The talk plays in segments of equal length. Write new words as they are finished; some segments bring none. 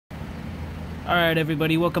Alright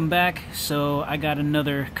everybody, welcome back. So I got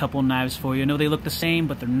another couple knives for you. I know they look the same,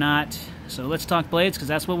 but they're not. So let's talk blades, because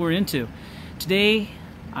that's what we're into. Today,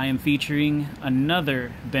 I am featuring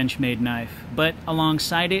another Benchmade knife, but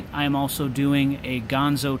alongside it, I am also doing a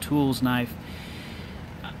Ganzo Tools knife.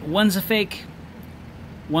 One's a fake,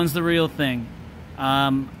 one's the real thing.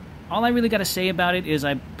 All I really got to say about it is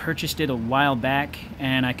I purchased it a while back,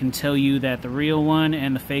 and I can tell you that the real one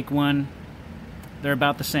and the fake one, they're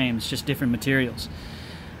about the same. It's just different materials.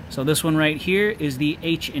 So this one right here is the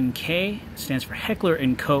H&K. It stands for Heckler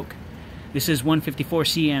 & Koch. This is 154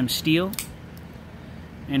 cm steel.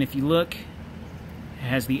 And if you look, it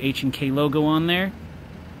has the H&K logo on there.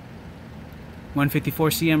 154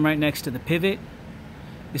 cm right next to the pivot.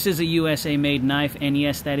 This is a USA made knife, and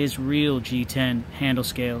yes, that is real G10 handle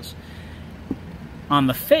scales. On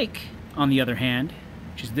the fake, on the other hand,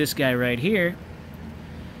 which is this guy right here,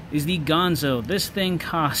 is the Ganzo. This thing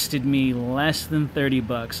costed me less than 30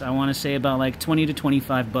 bucks. I want to say about like 20 to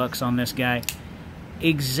 25 bucks on this guy.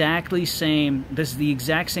 Exactly same. This is the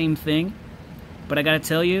exact same thing, but I gotta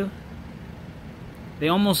tell you, they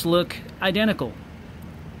almost look identical.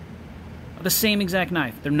 The same exact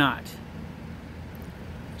knife. They're not.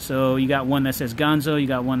 So you got one that says Ganzo, you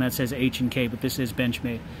got one that says H&K, but this is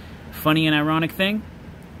Benchmade. Funny and ironic thing,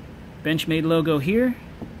 Benchmade logo here,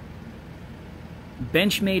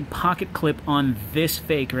 Benchmade pocket clip on this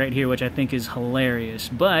fake right here, which I think is hilarious.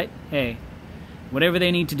 But, hey, whatever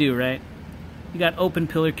they need to do, right? You got open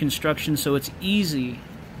pillar construction, so it's easy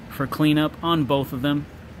for cleanup on both of them.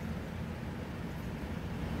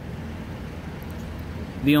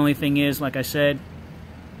 The only thing is, like I said,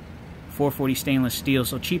 440 stainless steel,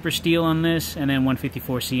 so cheaper steel on this, and then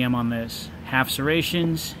 154 cm on this. Half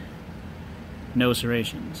serrations, no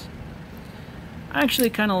serrations. I actually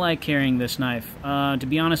kind of like carrying this knife. To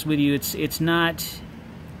be honest with you, it's not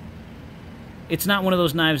one of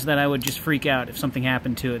those knives that I would just freak out if something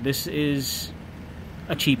happened to it. This is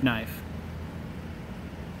a cheap knife.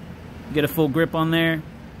 You get a full grip on there.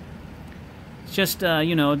 It's just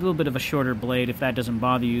you know, a little bit of a shorter blade. If that doesn't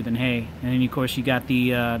bother you, then hey. And then of course you got the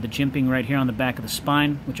jimping right here on the back of the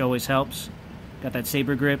spine, which always helps. Got that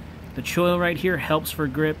saber grip. The choil right here helps for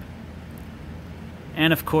grip.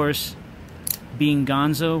 And of course, being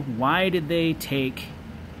Ganzo, why did they take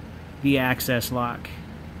the access lock?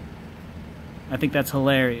 I think that's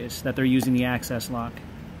hilarious that they're using the access lock.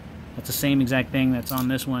 That's the same exact thing that's on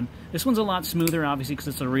this one. This one's a lot smoother, obviously, because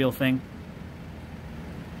it's a real thing.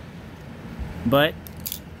 But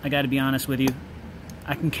I gotta be honest with you,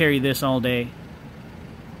 I can carry this all day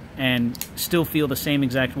and still feel the same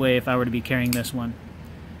exact way if I were to be carrying this one.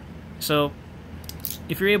 So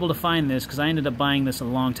if you're able to find this, because I ended up buying this a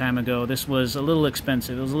long time ago, this was a little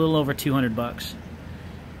expensive. It was a little over 200 bucks.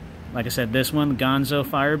 Like I said, this one, Ganzo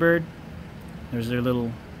Firebird, there's their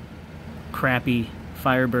little crappy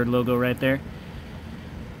Firebird logo right there.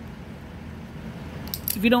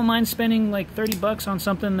 If you don't mind spending like 30 bucks on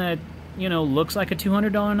something that, you know, looks like a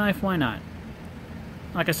 $200 knife, why not?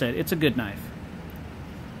 Like I said, it's a good knife.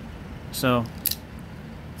 So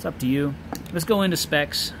it's up to you. Let's go into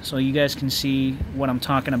specs so you guys can see what I'm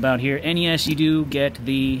talking about here. And yes, you do get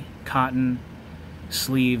the cotton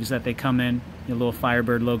sleeves that they come in, your little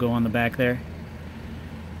Firebird logo on the back there.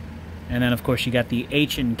 And then of course you got the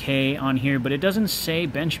H&K on here, but it doesn't say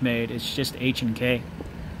Benchmade, it's just H&K.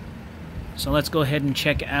 So let's go ahead and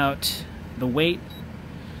check out the weight.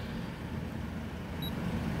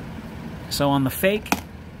 So on the fake,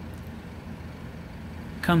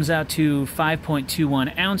 comes out to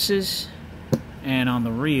 5.21 ounces, and on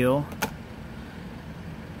the real,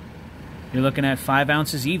 you're looking at 5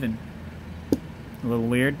 ounces even. A little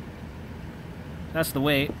weird. That's the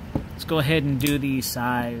weight. Let's go ahead and do the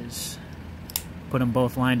size. Put them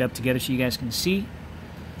both lined up together so you guys can see.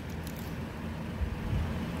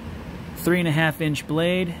 3.5 inch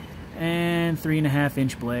blade and 3.5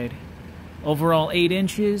 inch blade. Overall 8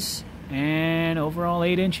 inches. And overall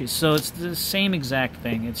 8 inches. So it's the same exact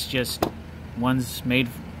thing. It's just one's made,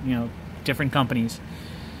 you know, different companies.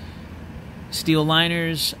 Steel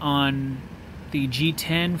liners on the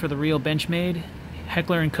G10 for the real Benchmade,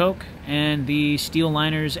 Heckler & Koch, and the steel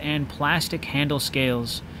liners and plastic handle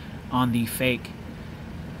scales on the fake.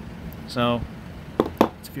 So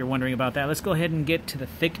if you're wondering about that, let's go ahead and get to the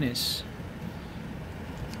thickness.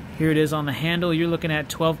 Here it is on the handle. You're looking at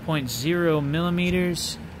 12.0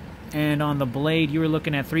 millimeters. And on the blade, you were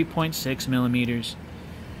looking at 3.6 millimeters.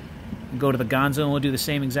 Go to the Ganzo and we'll do the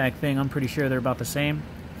same exact thing. I'm pretty sure they're about the same.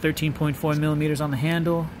 13.4 millimeters on the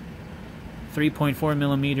handle, 3.4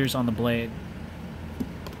 millimeters on the blade.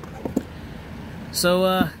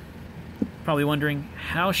 So, probably wondering,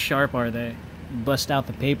 how sharp are they? bust out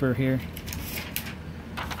the paper here.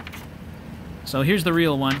 So here's the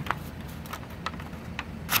real one.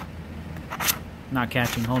 Not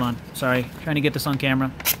catching, hold on. Sorry, trying to get this on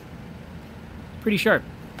camera. Pretty sharp.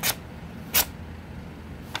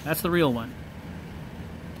 That's the real one.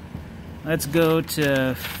 Let's go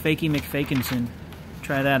to Fakey McFakinson.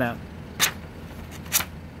 Try that out.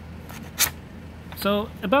 So,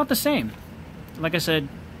 about the same. Like I said,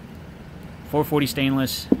 440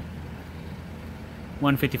 stainless,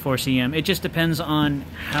 154 cm. It just depends on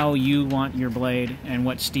how you want your blade and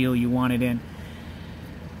what steel you want it in.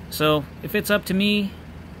 So, if it's up to me,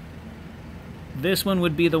 this one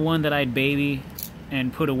would be the one that I'd baby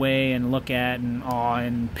and put away and look at and awe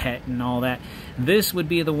and pet and all that. This would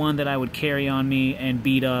be the one that I would carry on me and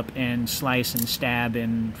beat up and slice and stab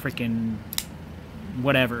and freaking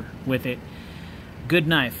whatever with it. Good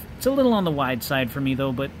knife. It's a little on the wide side for me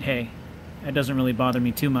though, but hey, that doesn't really bother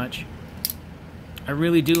me too much. I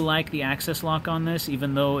really do like the access lock on this,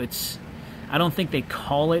 even though it's... I don't think they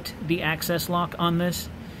call it the access lock on this,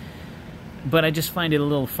 but I just find it a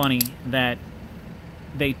little funny that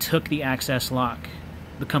they took the access lock,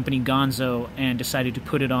 the company Ganzo, and decided to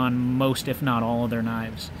put it on most, if not all, of their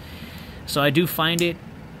knives. So I do find it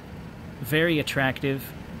very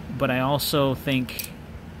attractive, but I also think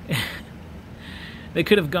they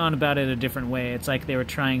could have gone about it a different way. It's like they were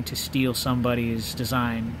trying to steal somebody's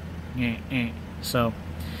design. So,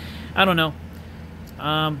 I don't know.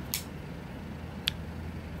 I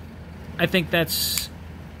think that's...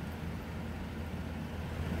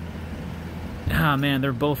 Ah, man,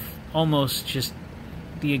 they're both almost just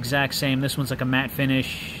the exact same. This one's like a matte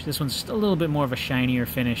finish. This one's a little bit more of a shinier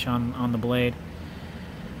finish on the blade.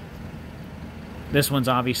 This one's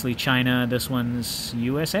obviously China. This one's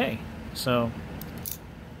USA. So,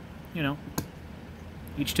 you know,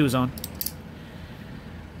 each to his own.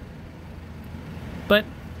 But,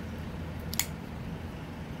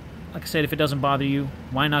 like I said, if it doesn't bother you,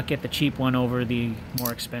 why not get the cheap one over the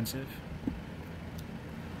more expensive?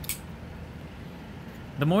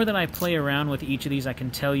 The more that I play around with each of these, I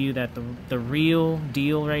can tell you that the real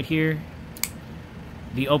deal right here,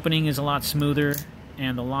 the opening is a lot smoother,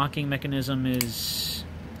 and the locking mechanism is,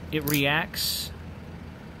 it reacts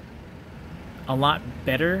a lot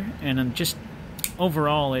better, and just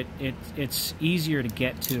overall it's easier to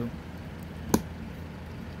get to.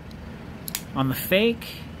 On the fake,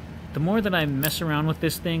 the more that I mess around with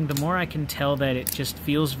this thing, the more I can tell that it just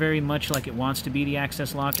feels very much like it wants to be the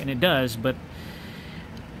access lock, and it does, but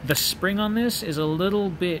the spring on this is a little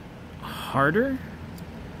bit harder,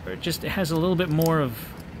 or it has a little bit more of,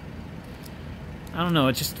 I don't know,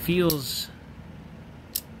 it just feels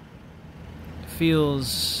a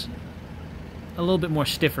little bit more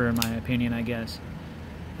stiffer in my opinion, I guess.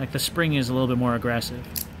 Like the spring is a little bit more aggressive.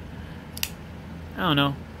 I don't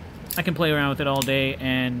know. I can play around with it all day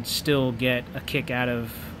and still get a kick out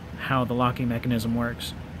of how the locking mechanism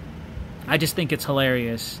works. I just think it's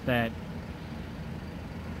hilarious that,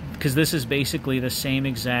 because this is basically the same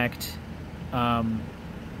exact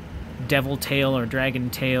devil tail or dragon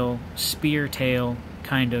tail, spear tail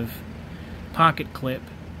kind of pocket clip,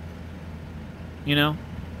 you know,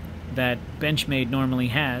 that Benchmade normally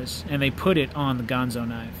has, and they put it on the Ganzo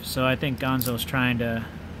knife. So I think Ganzo's trying to,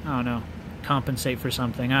 I don't know, compensate for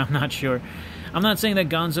something. I'm not sure. I'm not saying that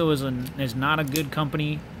Ganzo is not a good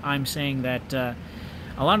company. I'm saying that a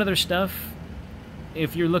lot of their stuff,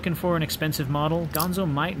 if you're looking for an expensive model, Ganzo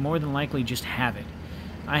might more than likely just have it.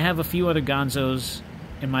 I have a few other Ganzos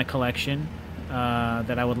in my collection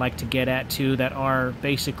that I would like to get at too, that are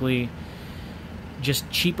basically just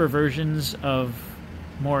cheaper versions of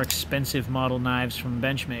more expensive model knives from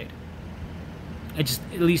Benchmade.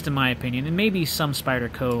 At least in my opinion, and maybe some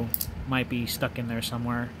Spyderco might be stuck in there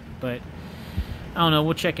somewhere, but I don't know,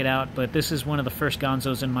 we'll check it out. But this is one of the first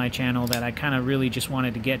Ganzos in my channel that I kind of really just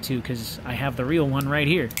wanted to get to, because I have the real one right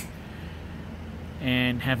here,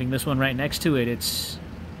 and having this one right next to it, it's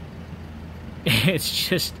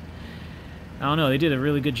just, I don't know, they did a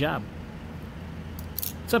really good job.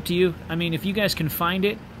 It's up to you. I mean, if you guys can find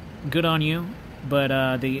it, good on you.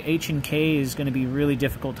 But the H&K is going to be really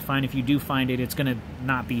difficult to find. If you do find it, it's going to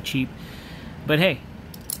not be cheap. But hey,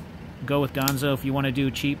 go with Ganzo if you want to do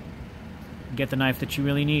cheap. Get the knife that you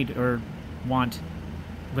really need or want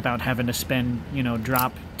without having to spend, you know,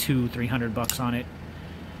 drop $200-300 on it.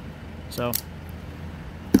 So,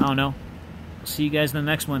 I don't know. See you guys in the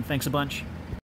next one. Thanks a bunch.